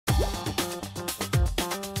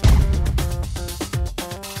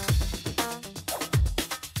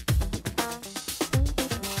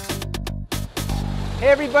Hey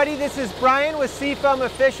everybody, this is Brian with Seafoam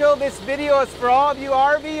Official. This video is for all of you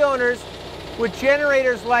RV owners with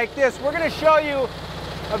generators like this. We're going to show you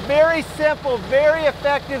a very simple, very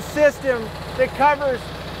effective system that covers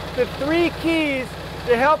the 3 keys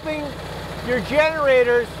to helping your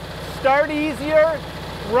generators start easier,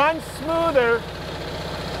 run smoother,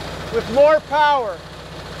 with more power.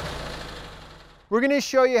 We're going to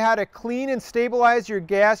show you how to clean and stabilize your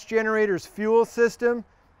gas generator's fuel system,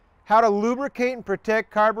 how to lubricate and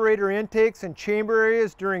protect carburetor intakes and chamber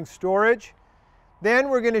areas during storage. Then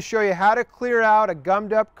we're going to show you how to clear out a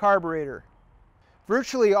gummed up carburetor.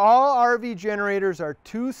 Virtually all RV generators are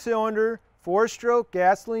 2-cylinder, 4-stroke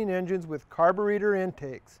gasoline engines with carburetor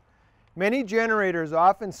intakes. Many generators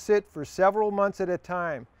often sit for several months at a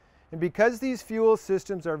time, and because these fuel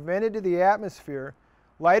systems are vented to the atmosphere,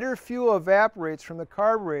 lighter fuel evaporates from the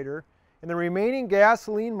carburetor and the remaining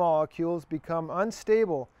gasoline molecules become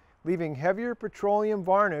unstable, leaving heavier petroleum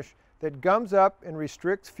varnish that gums up and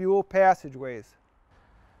restricts fuel passageways.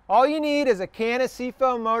 All you need is a can of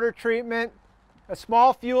Seafoam motor treatment, a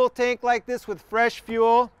small fuel tank like this with fresh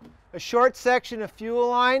fuel, a short section of fuel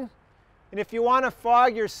line, and if you want to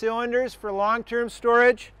fog your cylinders for long-term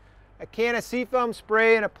storage, a can of Seafoam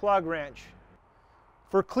spray and a plug wrench.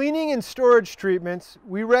 For cleaning and storage treatments,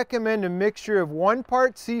 we recommend a mixture of 1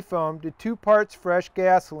 part Seafoam to 2 parts fresh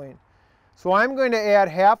gasoline. So I'm going to add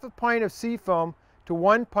half a pint of Seafoam to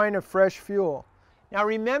 1 pint of fresh fuel. Now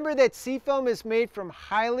remember that Seafoam is made from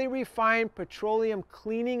highly refined petroleum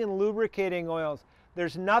cleaning and lubricating oils.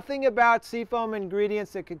 There's nothing about Seafoam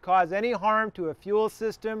ingredients that could cause any harm to a fuel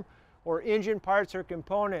system or engine parts or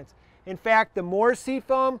components. In fact, the more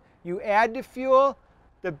Seafoam you add to fuel,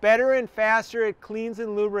 the better and faster it cleans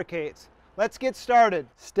and lubricates. Let's get started.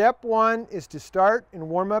 Step 1 is to start and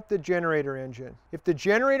warm up the generator engine. If the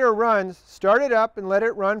generator runs, start it up and let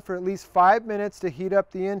it run for at least 5 minutes to heat up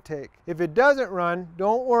the intake. If it doesn't run,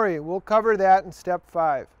 don't worry, we'll cover that in step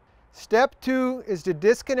 5. Step 2 is to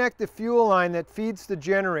disconnect the fuel line that feeds the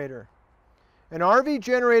generator. An RV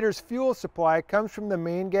generator's fuel supply comes from the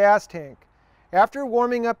main gas tank. After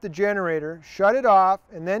warming up the generator, shut it off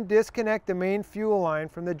and then disconnect the main fuel line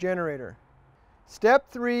from the generator.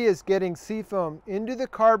 Step 3 is getting Seafoam into the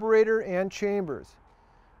carburetor and chambers.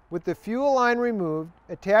 With the fuel line removed,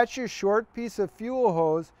 attach your short piece of fuel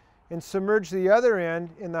hose and submerge the other end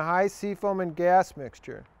in the high Seafoam and gas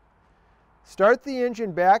mixture. Start the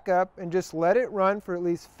engine back up and just let it run for at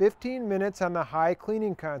least 15 minutes on the high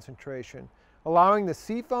cleaning concentration, allowing the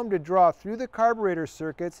Seafoam to draw through the carburetor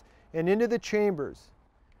circuits and into the chambers.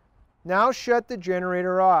 Now shut the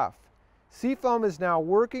generator off. Seafoam is now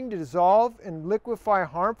working to dissolve and liquefy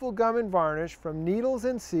harmful gum and varnish from needles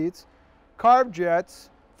and seats, carb jets,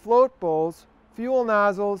 float bowls, fuel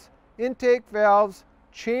nozzles, intake valves,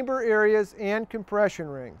 chamber areas, and compression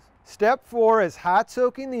rings. Step 4 is hot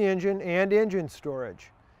soaking the engine and engine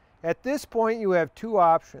storage. At this point you have 2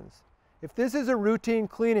 options. If this is a routine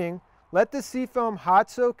cleaning, let the Seafoam hot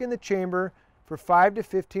soak in the chamber for 5 to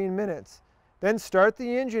 15 minutes. Then start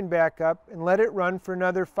the engine back up and let it run for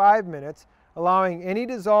another 5 minutes, allowing any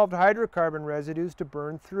dissolved hydrocarbon residues to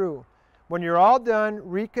burn through. When you're all done,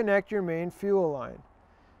 reconnect your main fuel line.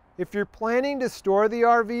 If you're planning to store the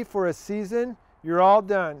RV for a season, you're all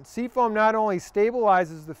done. Seafoam not only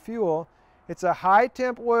stabilizes the fuel, it's a high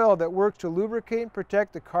temp oil that works to lubricate and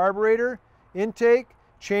protect the carburetor, intake,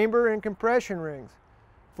 chamber, and compression rings.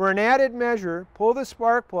 For an added measure, pull the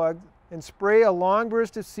spark plug and spray a long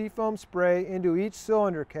burst of Seafoam spray into each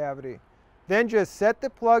cylinder cavity. Then just set the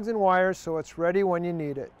plugs and wires so it's ready when you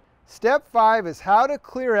need it. Step 5 is how to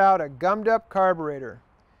clear out a gummed up carburetor.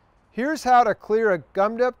 Here's how to clear a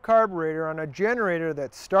gummed up carburetor on a generator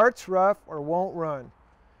that starts rough or won't run.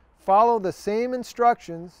 Follow the same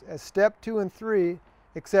instructions as step 2 and 3,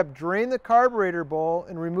 except drain the carburetor bowl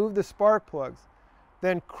and remove the spark plugs.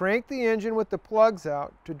 Then crank the engine with the plugs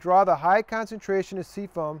out to draw the high concentration of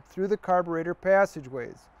Seafoam through the carburetor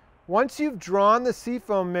passageways. Once you've drawn the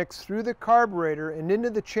Seafoam mix through the carburetor and into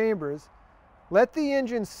the chambers, let the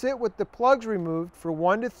engine sit with the plugs removed for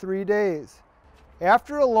 1 to 3 days.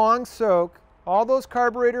 After a long soak, all those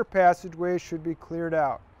carburetor passageways should be cleared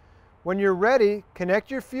out. When you're ready, connect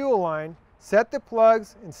your fuel line, set the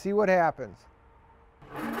plugs, and see what happens.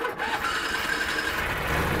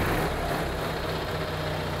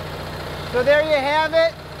 So there you have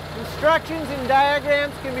it. Instructions and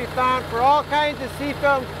diagrams can be found for all kinds of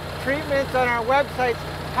Seafoam treatments on our website's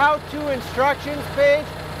how-to instructions page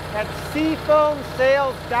at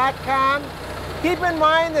seafoamsales.com. Keep in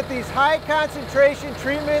mind that these high concentration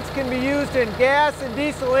treatments can be used in gas and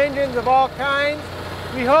diesel engines of all kinds.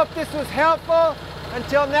 We hope this was helpful.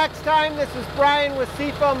 Until next time, this is Brian with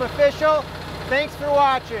Seafoam Official. Thanks for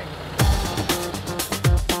watching.